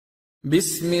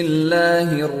بسم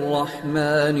الله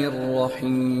الرحمن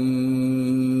الرحيم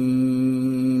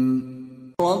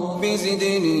رب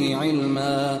زدني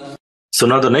علما. So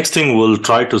now the next thing, we'll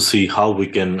try to see how we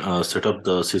can set up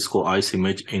the Cisco ISE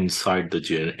image inside the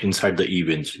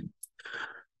EVNG.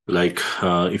 Like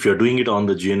if you're doing it on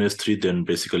the GNS3, then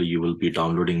basically you will be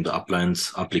downloading the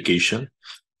appliance application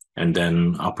and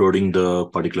then uploading the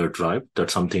particular drive.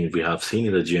 That's something we have seen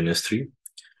in the GNS3.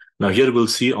 Now here we'll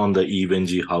see on the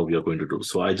EVNG how we are going to do.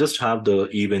 So I just have the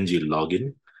EVNG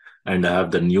login and I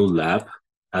have the new lab.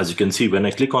 As you can see, when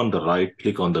I click on the right,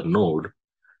 click on the node,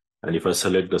 and if I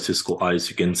select the Cisco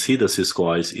ISE, you can see the Cisco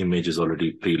ISE image is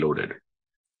already preloaded.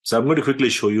 So I'm going to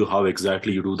quickly show you how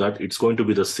exactly you do that. It's going to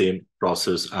be the same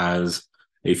process as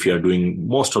if you are doing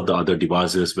most of the other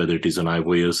devices, whether it is an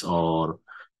iOS or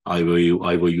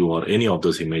IOU or any of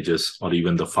those images, or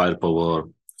even the Firepower,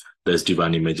 the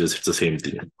SD-WAN images, it's the same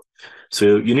thing.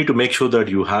 So you need to make sure that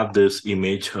you have this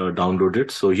image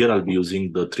downloaded. So here I'll be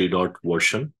using the 3.0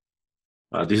 version.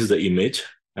 This is the image,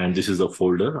 and this is the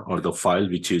folder or the file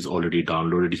which is already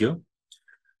downloaded here.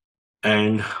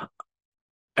 And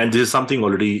this is something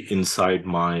already inside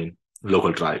my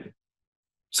local drive.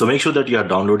 So make sure that you have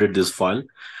downloaded this file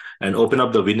and open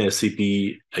up the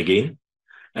WinSCP again.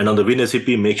 And on the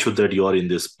WinSCP, make sure that you are in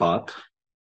this path.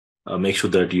 Make sure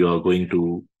that you are going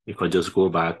to, if I just go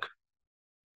back.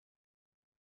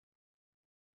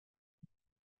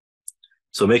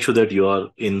 So make sure that you are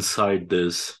inside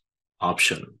this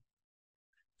option.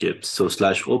 Okay, so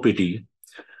 /opt,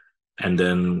 and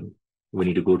then we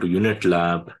need to go to unit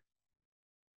lab.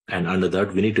 And under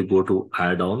that, we need to go to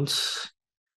add-ons.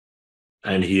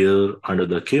 And here under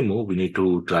the QEMU, we need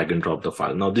to drag and drop the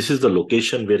file. Now, this is the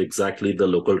location where exactly the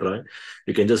local drive.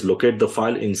 You can just locate the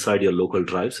file inside your local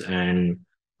drives and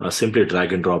simply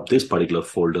drag and drop this particular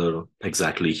folder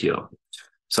exactly here.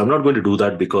 So I'm not going to do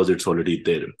that because it's already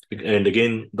there. And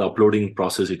again, the uploading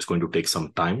process, it's going to take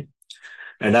some time.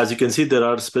 And as you can see, there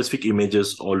are specific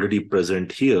images already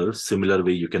present here. Similar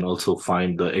way, you can also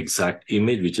find the exact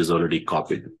image which is already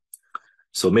copied.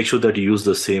 So make sure that you use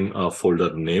the same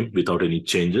folder name without any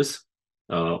changes.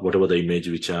 Whatever the image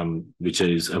which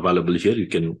is available here, you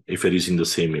can, if you're using the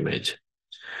same image.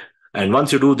 And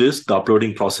once you do this, the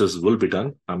uploading process will be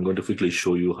done. I'm going to quickly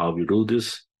show you how you do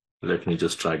this. Let me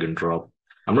just drag and drop.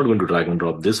 I'm not going to drag and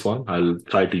drop this one. I'll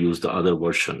try to use the other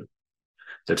version.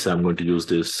 Let's say I'm going to use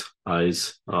this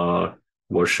ISE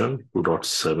version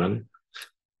 2.7.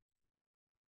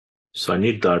 So I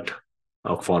need that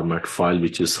format file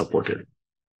which is supported.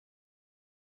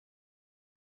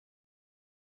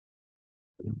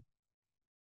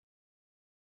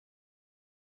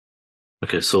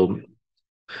 Okay, so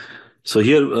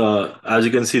here, as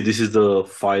you can see, this is the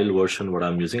file version what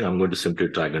I'm using. I'm going to simply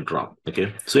drag and drop.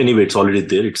 Okay, so anyway, it's already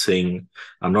there. It's saying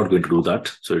I'm not going to do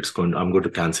that. So I'm going to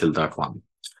cancel that one.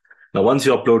 Now, once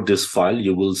you upload this file,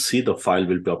 you will see the file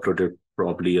will be uploaded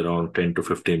probably around 10 to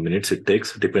 15 minutes it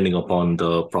takes, depending upon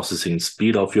the processing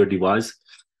speed of your device.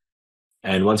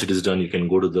 And once it is done, you can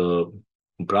go to the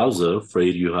browser where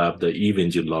you have the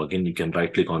EVNG login. You can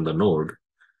right click on the node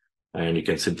and you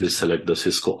can simply select the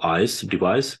Cisco ISE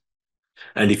device.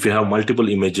 And if you have multiple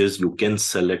images, you can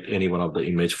select any one of the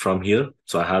image from here.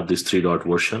 So I have this 3.0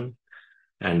 version.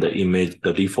 And the image,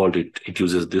 the default, it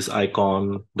uses this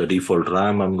icon, the default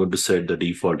RAM. I'm going to set the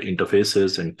default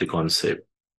interfaces and click on save.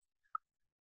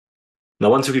 Now,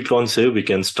 once you click on save, we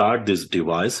can start this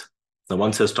device. Now,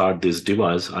 once I start this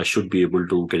device, I should be able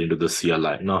to get into the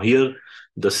CLI. Now here,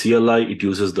 the CLI, it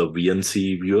uses the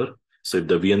VNC viewer. So if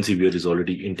the VNC viewer is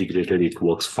already integrated, it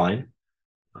works fine.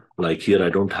 Like here, I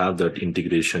don't have that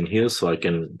integration here, so I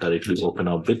can directly open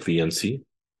up with VNC,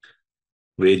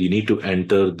 where you need to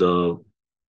enter the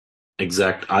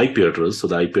exact IP address. So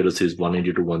the IP address is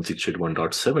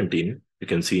 192.168.1.17. You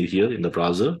can see it here in the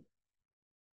browser.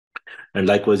 And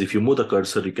likewise, if you move the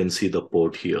cursor, you can see the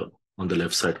port here on the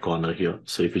left side corner here.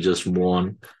 So if you just move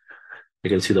on, you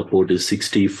can see the port is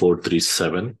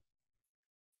 60437.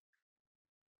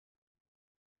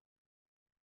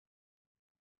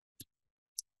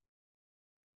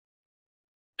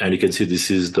 And you can see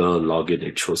this is the login,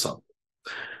 it shows up.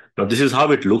 Now, this is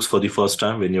how it looks for the first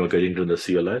time when you're getting to the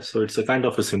CLI. So it's a kind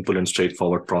of a simple and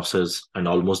straightforward process, and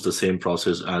almost the same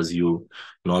process as you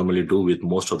normally do with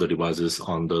most of the devices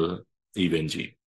on the EVNG.